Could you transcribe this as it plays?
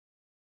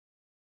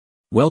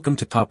Welcome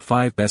to Top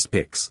 5 Best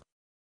Picks.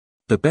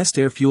 The best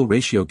air-fuel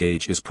ratio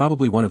gauge is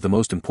probably one of the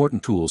most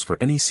important tools for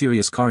any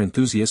serious car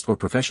enthusiast or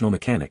professional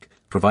mechanic,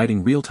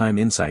 providing real-time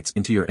insights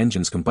into your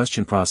engine's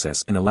combustion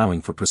process and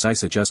allowing for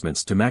precise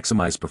adjustments to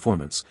maximize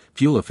performance,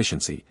 fuel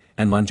efficiency,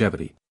 and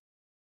longevity.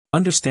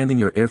 Understanding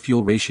your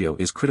air-fuel ratio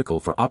is critical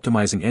for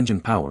optimizing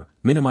engine power,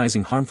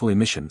 minimizing harmful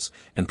emissions,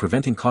 and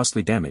preventing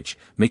costly damage,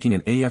 making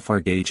an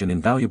AFR gauge an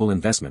invaluable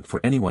investment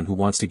for anyone who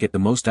wants to get the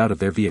most out of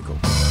their vehicle.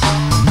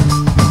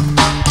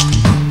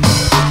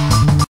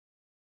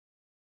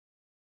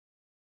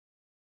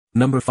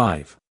 Number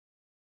 5.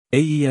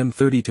 AEM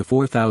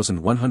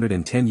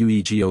 30-4110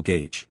 UEGO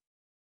Gauge.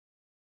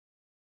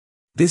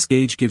 This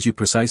gauge gives you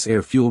precise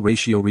air-fuel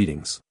ratio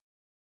readings.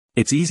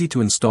 It's easy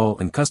to install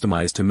and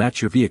customize to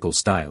match your vehicle's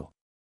style.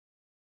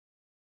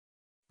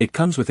 It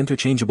comes with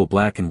interchangeable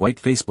black and white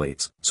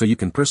faceplates, so you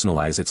can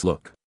personalize its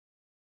look.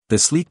 The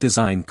sleek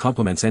design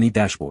complements any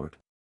dashboard.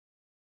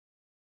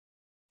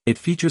 It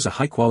features a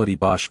high-quality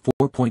Bosch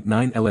 4.9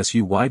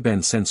 LSU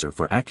wideband sensor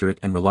for accurate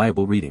and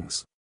reliable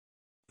readings.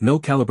 No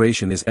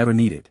calibration is ever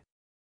needed.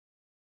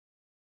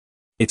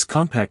 Its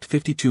compact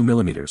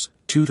 52mm,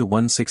 2 to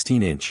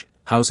 1/16 inch,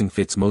 housing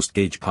fits most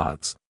gauge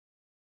pods.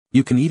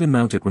 You can even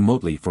mount it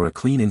remotely for a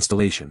clean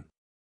installation.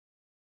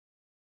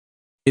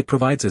 It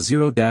provides a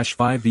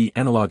 0-5V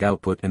analog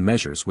output and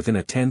measures within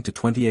a 10 to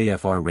 20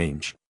 AFR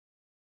range.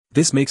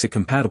 This makes it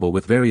compatible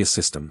with various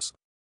systems.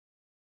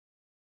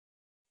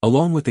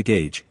 Along with the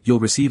gauge, you'll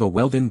receive a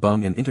welded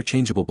bung and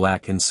interchangeable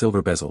black and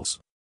silver bezels.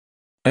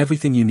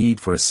 Everything you need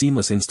for a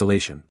seamless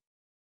installation.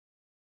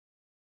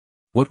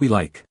 What we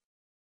like.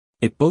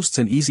 It boasts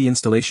an easy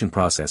installation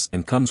process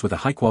and comes with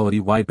a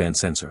high-quality wideband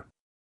sensor.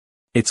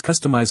 Its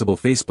customizable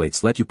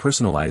faceplates let you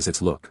personalize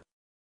its look.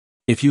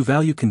 If you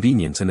value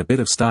convenience and a bit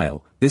of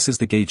style, this is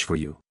the gauge for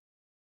you.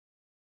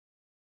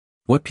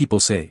 What people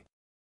say.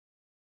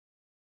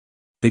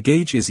 The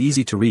gauge is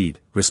easy to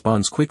read,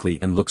 responds quickly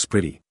and looks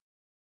pretty.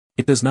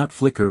 It does not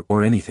flicker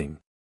or anything.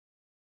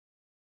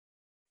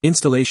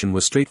 Installation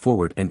was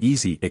straightforward and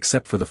easy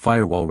except for the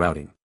firewall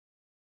routing.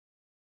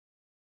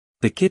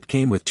 The kit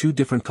came with 2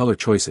 different color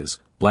choices,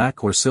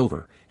 black or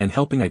silver, and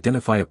helping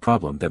identify a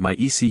problem that my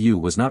ECU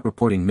was not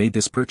reporting made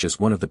this purchase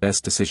one of the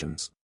best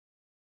decisions.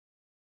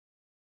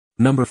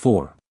 Number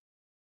 4.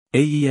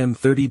 AEM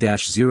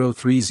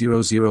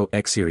 30-0300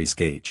 X Series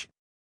Gauge.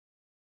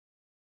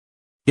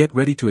 Get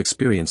ready to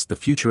experience the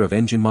future of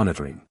engine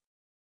monitoring.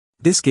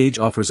 This gauge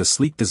offers a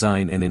sleek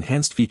design and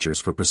enhanced features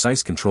for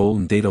precise control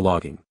and data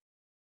logging.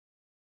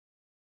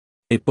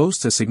 It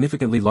boasts a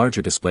significantly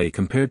larger display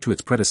compared to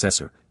its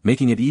predecessor,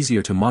 making it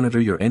easier to monitor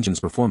your engine's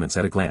performance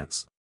at a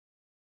glance.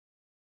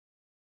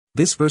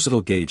 This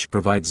versatile gauge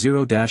provides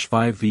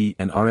 0-5V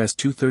and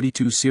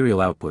RS-232 serial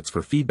outputs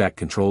for feedback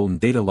control and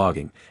data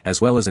logging,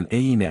 as well as an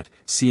AENet,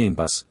 CAN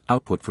bus,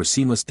 output for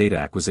seamless data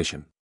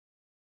acquisition.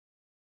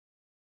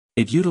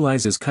 It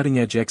utilizes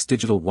cutting-edge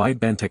X-digital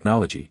wideband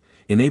technology,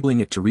 enabling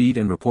it to read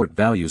and report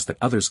values that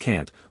others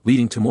can't,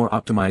 leading to more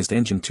optimized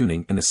engine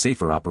tuning and a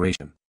safer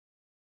operation.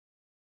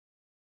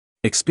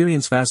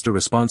 Experience faster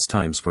response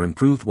times for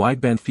improved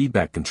wideband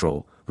feedback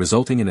control,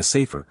 resulting in a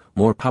safer,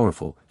 more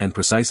powerful, and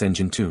precise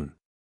engine tune.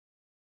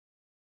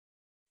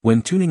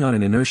 When tuning on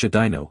an inertia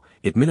dyno,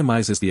 it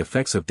minimizes the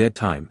effects of dead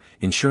time,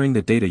 ensuring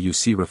the data you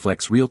see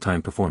reflects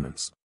real-time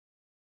performance.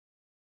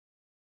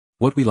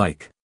 What we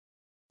like.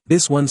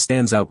 This one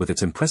stands out with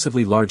its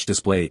impressively large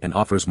display and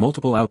offers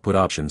multiple output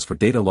options for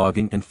data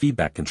logging and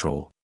feedback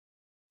control.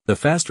 The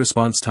fast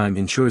response time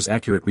ensures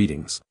accurate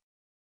readings.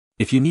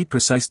 If you need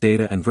precise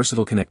data and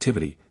versatile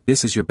connectivity,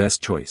 this is your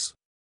best choice.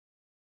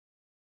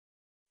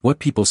 What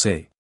people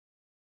say.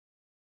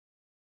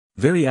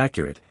 Very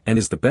accurate, and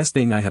is the best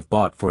thing I have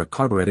bought for a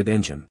carbureted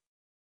engine.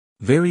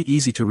 Very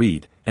easy to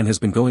read, and has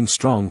been going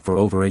strong for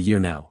over a year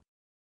now.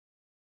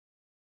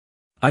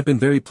 I've been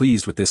very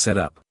pleased with this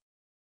setup.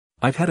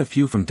 I've had a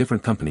few from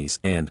different companies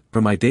and,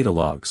 per my data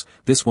logs,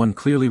 this one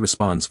clearly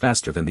responds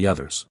faster than the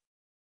others.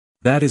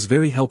 That is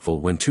very helpful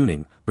when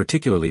tuning,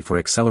 particularly for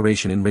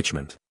acceleration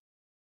enrichment.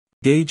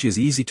 Gauge is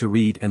easy to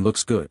read and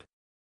looks good.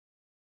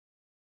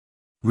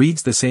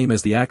 Reads the same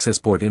as the access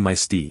port in my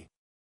STI.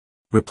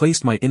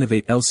 Replaced my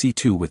Innovate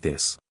LC2 with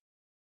this.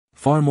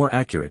 Far more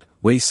accurate,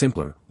 way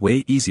simpler,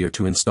 way easier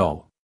to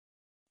install.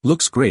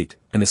 Looks great,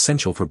 and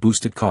essential for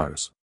boosted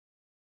cars.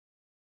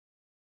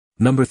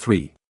 Number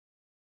 3.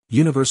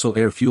 Universal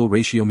Air Fuel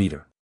Ratio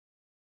Meter.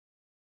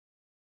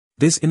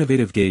 This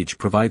innovative gauge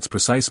provides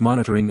precise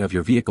monitoring of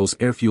your vehicle's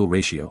air-fuel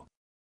ratio.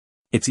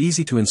 It's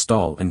easy to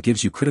install and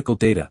gives you critical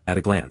data at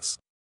a glance.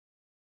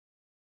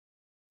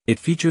 It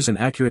features an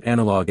accurate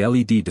analog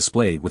LED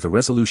display with a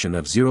resolution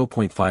of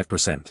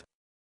 0.5%.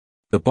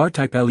 The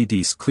bar-type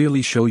LEDs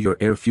clearly show your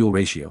air-fuel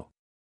ratio.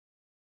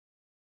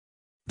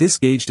 This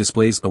gauge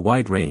displays a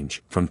wide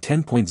range, from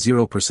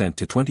 10.0%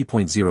 to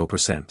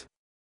 20.0%.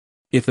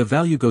 If the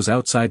value goes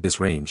outside this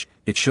range,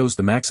 it shows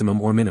the maximum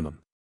or minimum.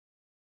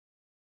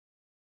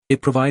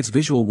 It provides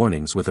visual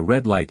warnings with a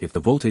red light if the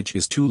voltage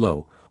is too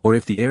low, or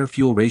if the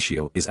air-fuel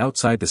ratio is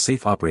outside the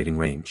safe operating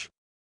range.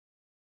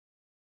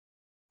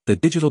 The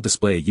digital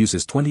display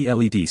uses 20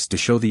 LEDs to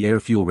show the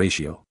air-fuel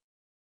ratio.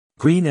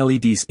 Green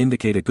LEDs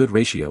indicate a good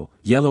ratio,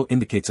 yellow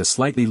indicates a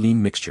slightly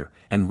lean mixture,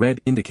 and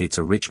red indicates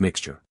a rich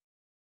mixture.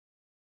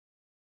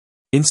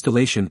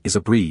 Installation is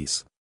a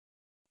breeze.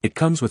 It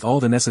comes with all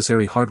the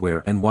necessary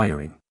hardware and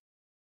wiring.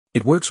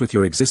 It works with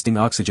your existing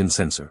oxygen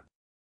sensor.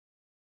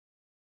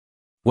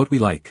 What we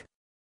like.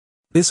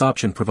 This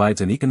option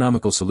provides an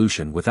economical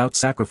solution without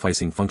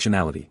sacrificing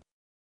functionality.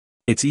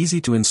 It's easy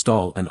to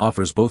install and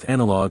offers both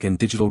analog and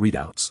digital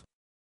readouts.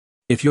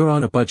 If you're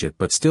on a budget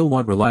but still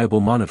want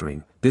reliable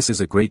monitoring, this is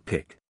a great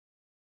pick.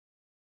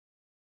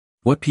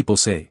 What people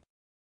say.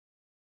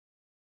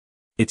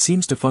 It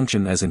seems to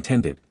function as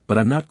intended, but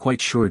I'm not quite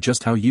sure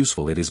just how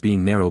useful it is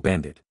being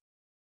narrow-banded.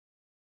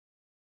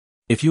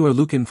 If you are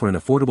looking for an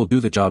affordable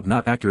do-the-job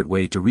not accurate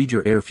way to read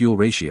your air-fuel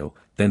ratio,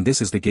 then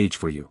this is the gauge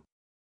for you.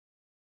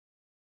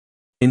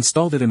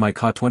 Installed it in my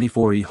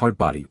Ka-24E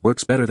hardbody,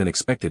 works better than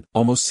expected,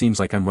 almost seems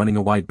like I'm running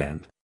a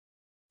wideband.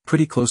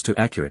 Pretty close to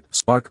accurate,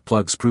 spark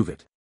plugs prove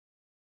it.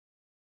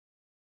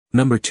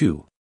 Number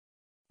 2.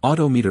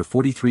 Autometer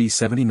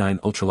 4379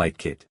 Ultra-Lite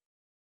Kit.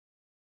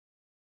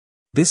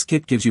 This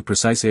kit gives you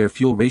precise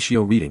air-fuel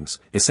ratio readings,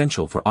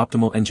 essential for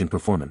optimal engine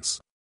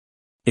performance.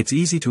 It's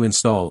easy to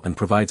install and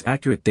provides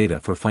accurate data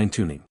for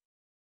fine-tuning.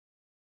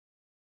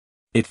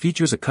 It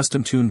features a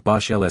custom-tuned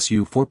Bosch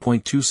LSU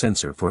 4.2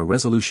 sensor for a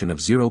resolution of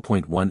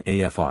 0.1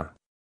 AFR.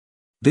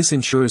 This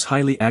ensures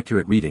highly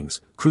accurate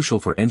readings, crucial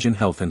for engine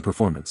health and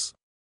performance.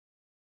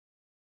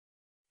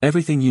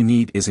 Everything you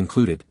need is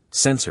included: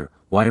 sensor,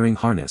 wiring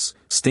harness,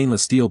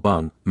 stainless steel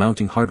bung,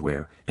 mounting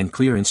hardware, and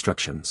clear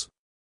instructions.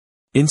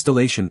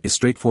 Installation is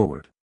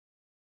straightforward.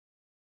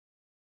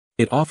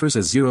 It offers a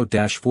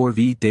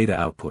 0-4V data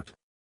output.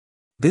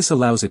 This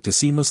allows it to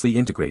seamlessly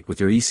integrate with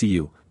your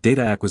ECU,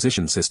 data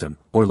acquisition system,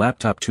 or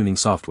laptop tuning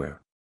software.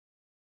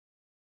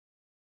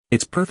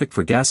 It's perfect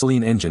for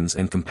gasoline engines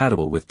and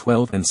compatible with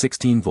 12 and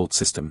 16-volt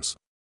systems.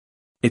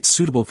 It's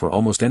suitable for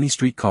almost any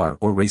street car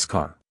or race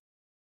car.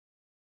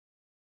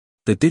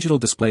 The digital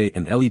display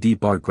and LED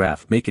bar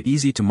graph make it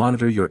easy to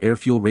monitor your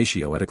air-fuel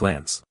ratio at a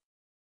glance.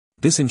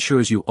 This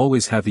ensures you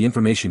always have the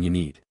information you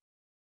need.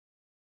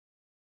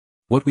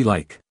 What we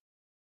like.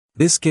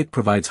 This kit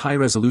provides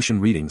high-resolution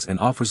readings and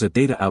offers a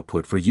data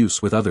output for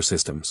use with other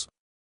systems.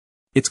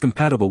 It's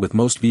compatible with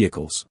most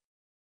vehicles.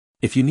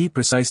 If you need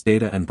precise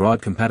data and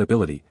broad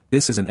compatibility,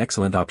 this is an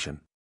excellent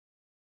option.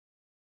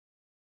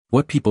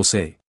 What people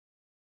say.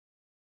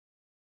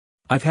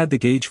 I've had the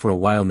gauge for a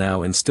while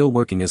now and still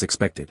working as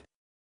expected.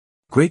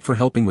 Great for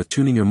helping with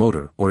tuning your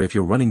motor or if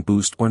you're running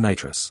boost or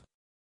nitrous.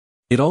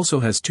 It also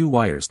has 2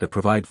 wires that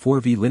provide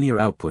 4V linear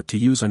output to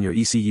use on your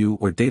ECU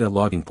or data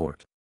logging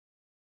port.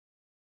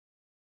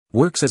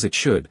 Works as it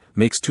should,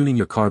 makes tuning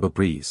your carb a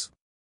breeze.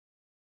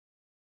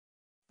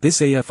 This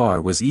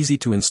AFR was easy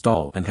to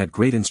install and had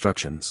great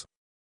instructions.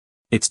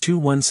 It's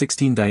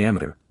 2/116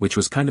 diameter, which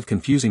was kind of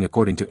confusing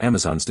according to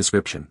Amazon's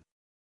description.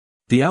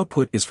 The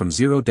output is from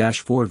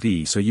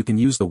 0-4V, so you can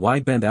use the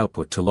wideband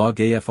output to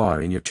log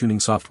AFR in your tuning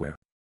software.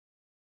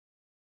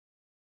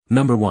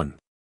 Number 1.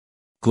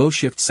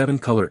 GlowShift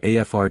 7-Color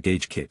AFR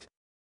Gauge Kit.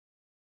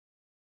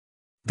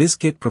 This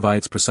kit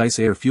provides precise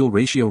air-fuel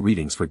ratio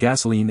readings for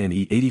gasoline and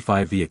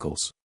E85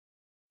 vehicles.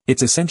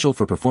 It's essential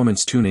for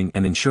performance tuning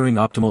and ensuring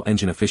optimal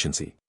engine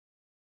efficiency.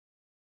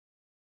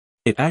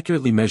 It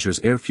accurately measures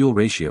air-fuel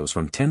ratios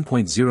from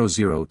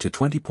 10.00 to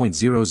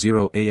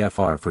 20.00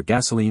 AFR for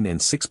gasoline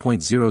and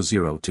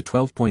 6.00 to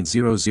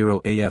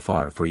 12.00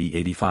 AFR for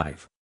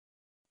E85.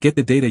 Get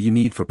the data you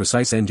need for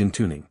precise engine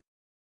tuning.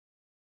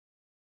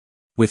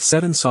 With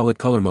 7 solid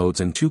color modes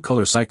and 2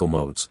 color cycle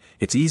modes,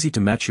 it's easy to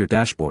match your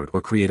dashboard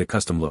or create a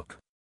custom look.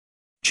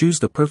 Choose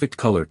the perfect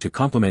color to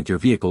complement your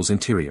vehicle's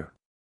interior.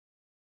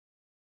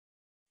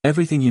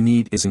 Everything you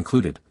need is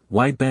included: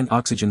 wideband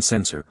oxygen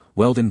sensor,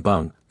 weld-in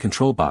bung,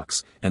 control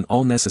box, and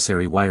all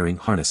necessary wiring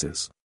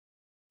harnesses.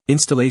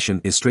 Installation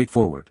is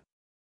straightforward.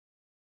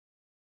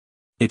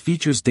 It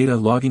features data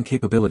logging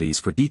capabilities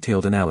for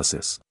detailed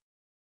analysis.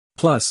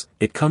 Plus,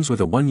 it comes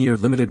with a 1-year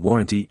limited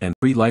warranty and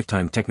free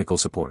lifetime technical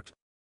support.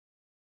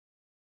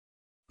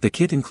 The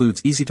kit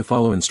includes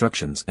easy-to-follow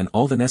instructions and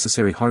all the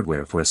necessary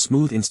hardware for a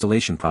smooth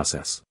installation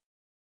process.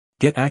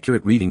 Get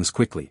accurate readings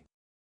quickly.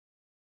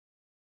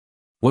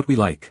 What we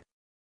like.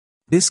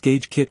 This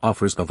gauge kit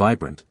offers a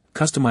vibrant,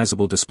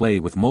 customizable display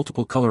with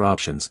multiple color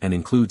options and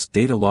includes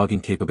data logging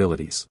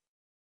capabilities.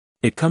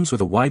 It comes with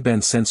a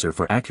wideband sensor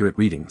for accurate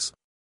readings.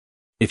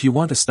 If you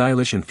want a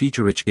stylish and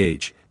feature-rich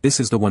gauge,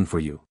 this is the one for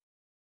you.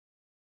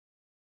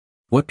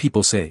 What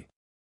people say.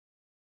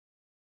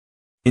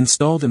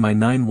 Installed in my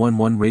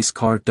 911 race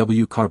car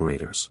W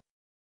carburetors.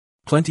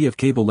 Plenty of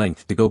cable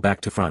length to go back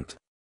to front.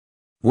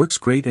 Works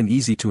great and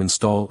easy to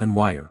install and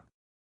wire.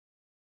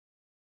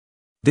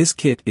 This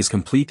kit is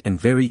complete and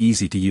very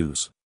easy to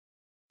use.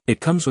 It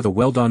comes with a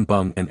weld-on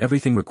bung and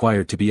everything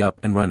required to be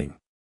up and running.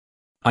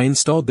 I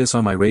installed this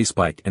on my race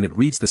bike and it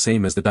reads the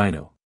same as the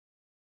dyno.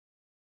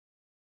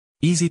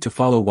 Easy to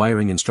follow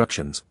wiring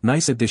instructions,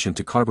 nice addition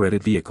to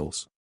carbureted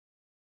vehicles.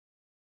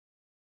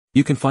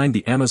 You can find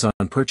the Amazon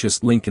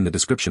purchase link in the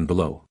description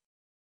below.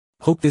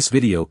 Hope this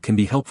video can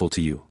be helpful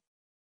to you.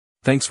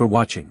 Thanks for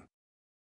watching.